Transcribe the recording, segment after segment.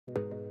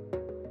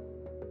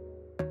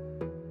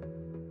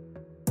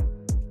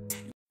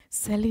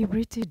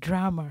Celebrity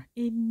drama.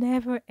 It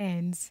never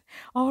ends.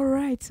 All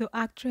right, so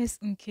actress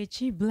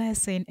Nkechi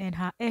Blessing and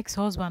her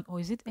ex-husband,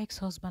 or is it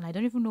ex-husband? I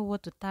don't even know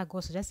what to tag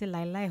us. Just say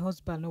lie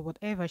husband or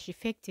whatever. She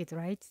faked it,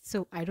 right?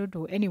 So I don't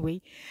know.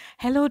 Anyway,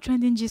 hello,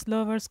 trending gist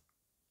lovers.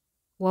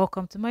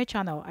 Welcome to my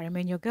channel. I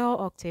remain your girl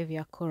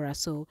Octavia Cora.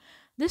 So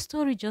this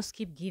story just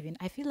keep giving.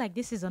 I feel like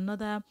this is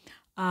another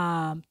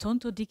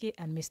Tonto Dike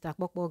and Mr.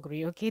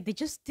 Gbokbogri. Okay, they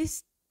just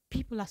these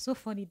people are so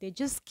funny. They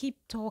just keep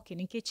talking.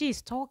 Nkechi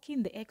is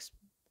talking. The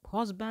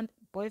ex-husband,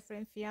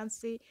 boyfriend,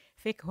 fiance,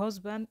 fake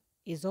husband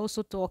is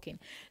also talking.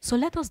 So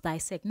let us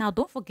dissect. Now,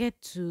 don't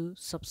forget to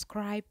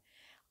subscribe.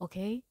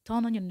 Okay,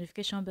 turn on your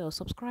notification bell.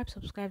 Subscribe.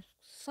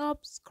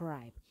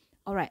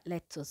 All right,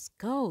 let us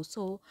go.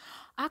 So,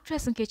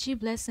 actress Nkechi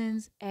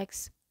Blessing's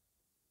ex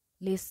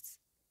lists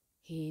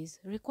his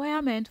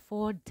requirement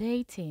for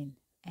dating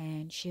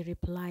and she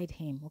replied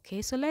him.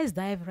 Okay, so let's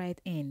dive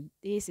right in.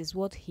 This is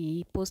what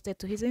he posted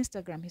to his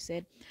Instagram. He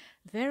said,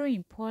 very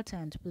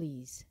important,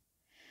 please.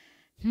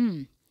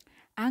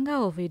 Anger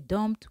of a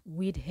dumped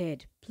weed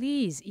head.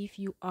 Please, if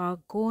you are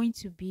going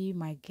to be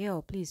my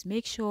girl, please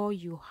make sure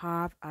you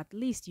have at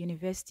least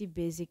university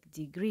basic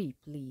degree,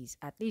 please.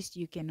 At least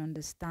you can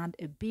understand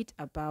a bit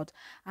about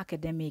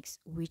academics,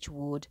 which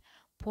would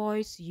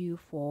poise you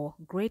for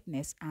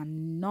greatness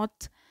and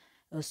not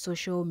a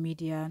social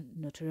media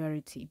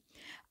notoriety.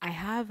 I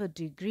have a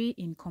degree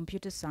in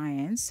computer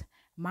science,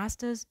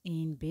 master's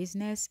in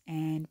business,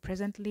 and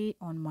presently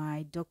on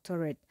my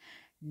doctorate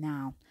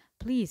now.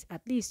 Please,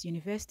 at least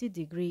university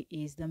degree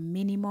is the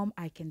minimum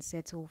I can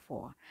settle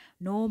for.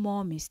 No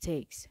more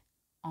mistakes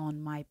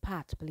on my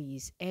part,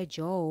 please.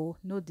 Joe,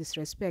 no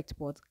disrespect,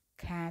 but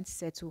can't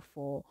settle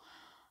for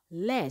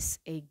less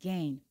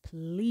again,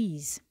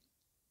 please.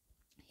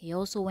 He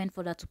also went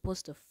further to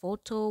post a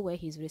photo where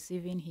he's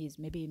receiving his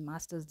maybe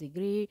master's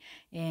degree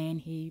and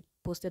he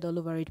posted all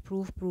over it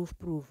proof, proof,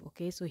 proof.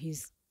 Okay, so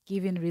he's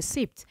giving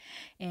receipt.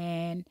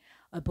 And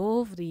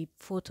above the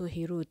photo,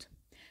 he wrote,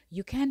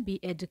 you can be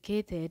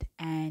educated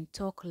and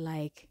talk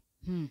like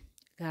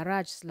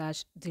garage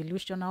slash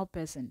delusional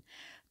person.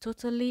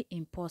 Totally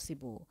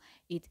impossible.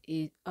 It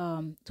is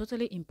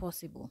totally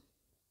impossible.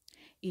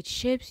 It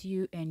shapes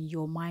you and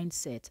your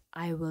mindset.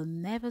 I will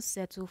never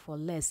settle for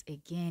less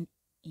again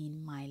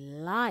in my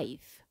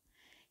life.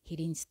 He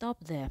didn't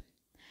stop there.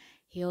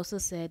 He also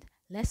said,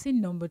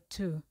 lesson number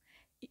two.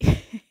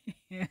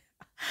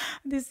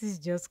 This is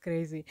just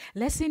crazy.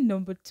 Lesson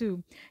number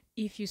two,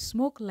 if you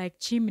smoke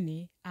like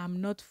chimney, I'm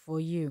not for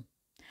you.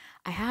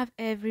 I have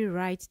every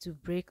right to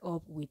break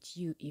up with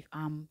you if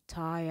I'm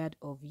tired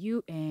of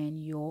you and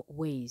your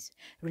ways.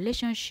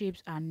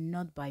 Relationships are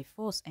not by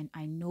force, and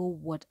I know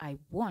what I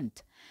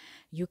want.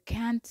 You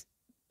can't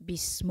be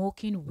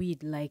smoking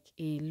weed like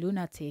a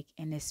lunatic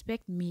and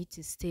expect me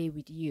to stay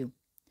with you.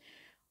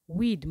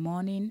 Weed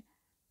morning,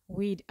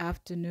 weed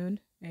afternoon,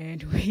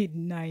 and weed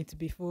night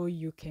before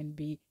you can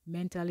be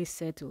mentally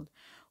settled.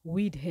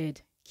 Weed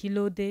head,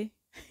 kilo day.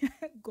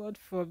 God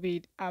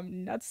forbid.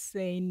 I'm not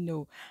saying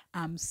no.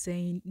 I'm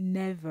saying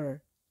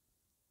never.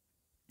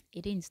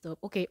 It didn't stop.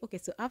 Okay.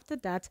 So after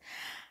that,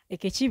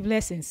 Ekechi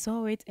Blessing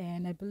saw it,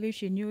 and I believe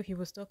she knew he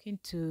was talking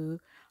to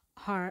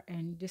her,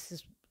 and this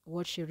is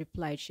what she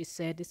replied. She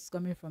said, this is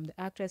coming from the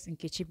actress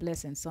Nkechi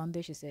Blessing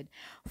Sunday. She said,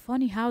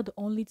 funny how the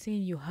only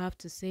thing you have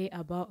to say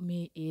about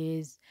me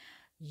is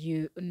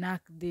you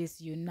knock this,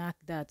 you knock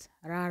that.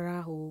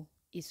 Rara ho.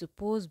 It's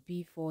supposed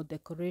be for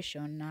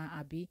decoration na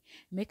abi.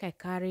 Make I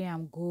carry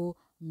am go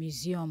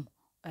museum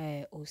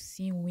or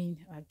Sinwin.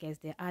 I guess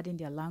they're adding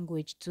their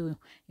language too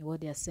in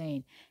what they're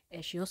saying.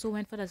 She also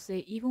went further to say,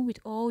 even with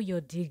all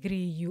your degree,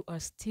 you are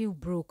still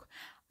broke.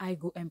 I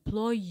go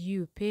employ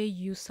you, pay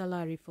you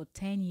salary for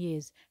 10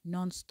 years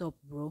non-stop,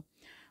 bro.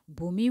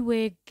 Bumi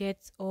way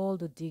gets all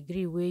the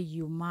degree where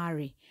you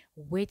marry.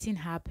 Waiting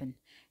happen.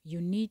 You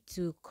need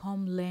to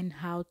come learn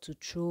how to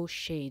throw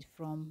shade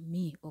from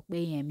me,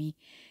 Okpeyemi.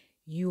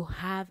 You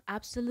have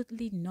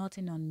absolutely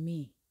nothing on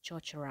me,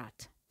 church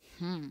rat.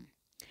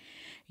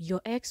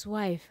 Your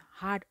ex-wife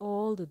had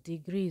all the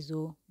degrees,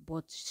 oh,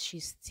 but she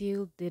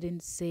still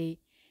didn't stay.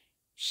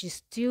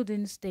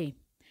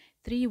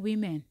 3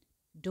 women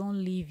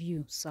don't leave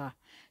you, sir.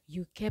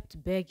 You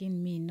kept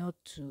begging me not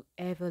to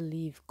ever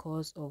leave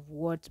cause of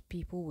what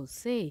people will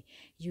say.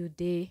 You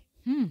they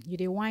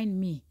whine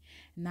me.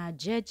 Na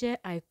jeje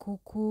I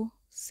kuku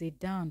sit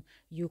down.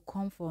 You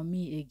come for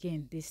me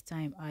again. This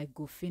time I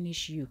go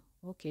finish you.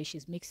 Okay,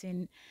 she's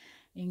mixing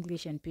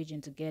English and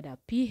Pidgin together.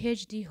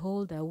 PhD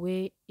holder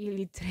way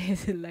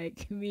illiterate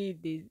like me.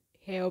 The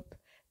help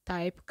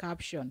type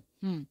caption.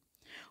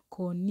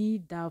 Koni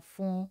da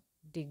fun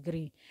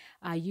degree.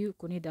 Are you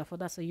Koni da fun?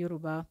 That's a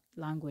Yoruba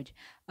language.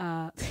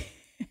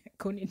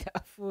 Koni da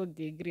fun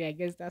degree. I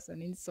guess that's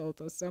an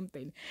insult or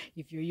something.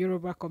 If you're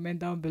Yoruba, comment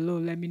down below.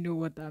 Let me know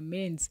what that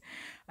means.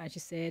 And she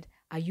said,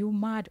 are you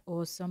mad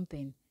or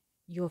something?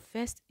 Your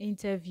first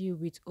interview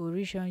with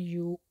Orishan,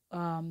 you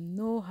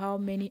know how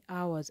many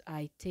hours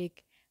I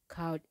take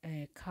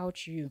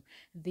couch you.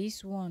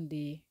 This one,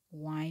 they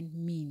wine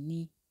me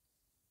ni.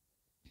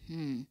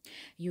 Hmm.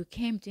 You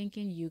came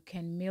thinking you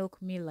can milk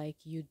me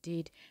like you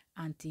did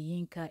Auntie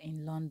Yinka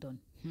in London.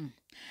 Hmm.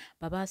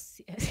 Baba,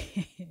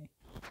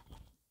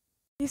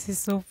 this is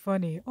so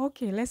funny.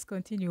 Okay, let's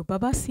continue.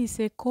 Baba C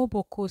say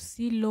Kobo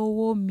si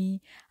lowo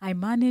me. I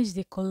manage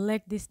they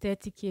collect this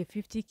 30K,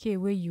 50K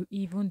where you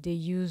even they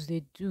use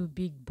they do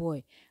big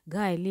boy.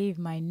 Guy, leave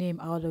my name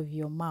out of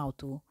your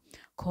mouth, oh.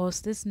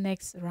 Cause this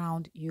next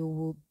round you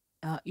will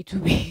it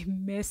will be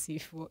messy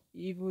for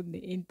even the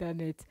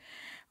internet.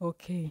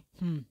 Okay.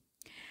 Hmm.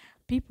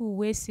 People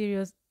way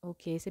serious.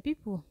 Okay, so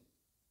people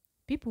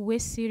way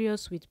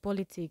serious with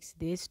politics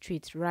they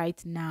street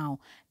right now.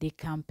 They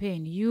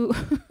campaign. You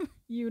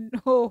you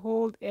no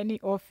hold any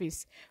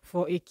office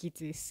for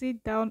Ekiti.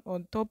 Sit down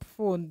on top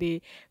phone.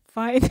 They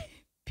find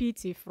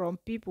pity from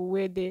people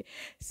where they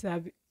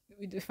sabi.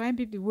 They find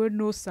people where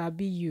no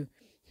sabi you.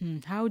 Hmm,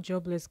 how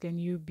jobless can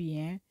you be,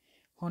 eh?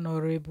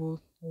 Honorable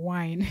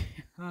wine.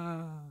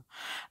 Ah,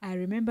 I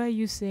remember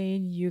you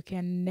saying you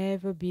can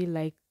never be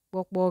like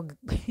Bokbog.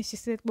 She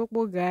said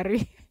Bokbog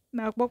Gary.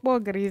 Now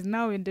Bokbog Gary is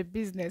now in the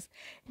business.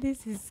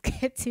 This is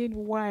getting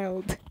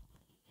wild.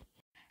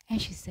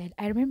 And she said,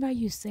 I remember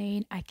you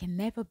saying I can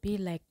never be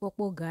like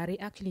Popo Gari.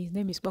 Actually, his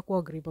name is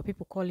Popo Gari, but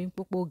people call him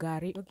Popo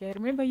Gari. Okay, I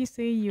remember you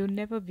saying you'll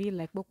never be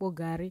like Popo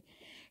Gari.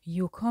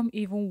 You come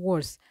even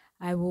worse.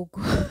 I will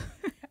go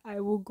I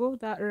will go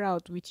that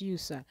route with you,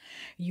 sir.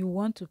 You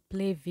want to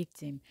play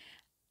victim.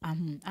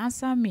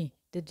 Answer me.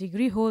 The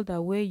degree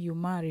holder where you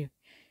marry.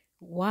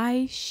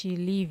 Why she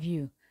leave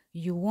you?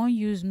 You won't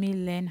use me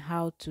learn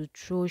how to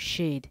throw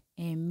shade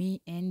and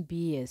me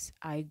NBS.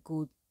 I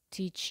go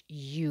teach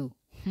you.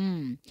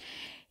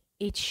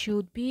 It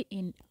should be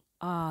in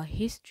our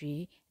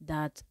history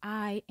that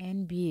I,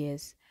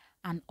 NBS,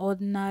 an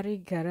ordinary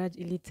garage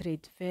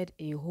illiterate, fed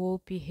a whole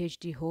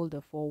PhD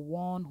holder for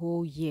 1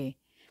 whole year.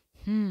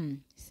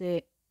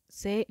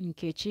 Say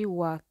Nkechi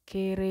wa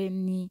kere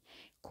ni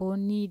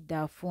koni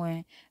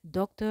dafuen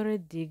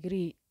doctorate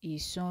degree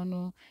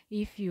isonu.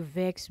 If you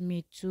vex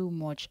me too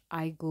much,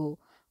 I go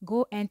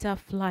enter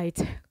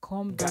flight.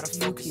 Come back Gotta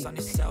focus on UK.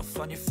 yourself,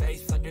 on your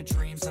faith, on your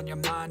dreams, on your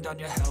mind, on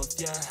your health,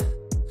 yeah.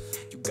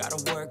 You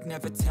gotta work,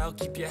 never tell,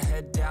 keep your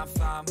head down,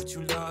 find what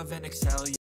you love and excel.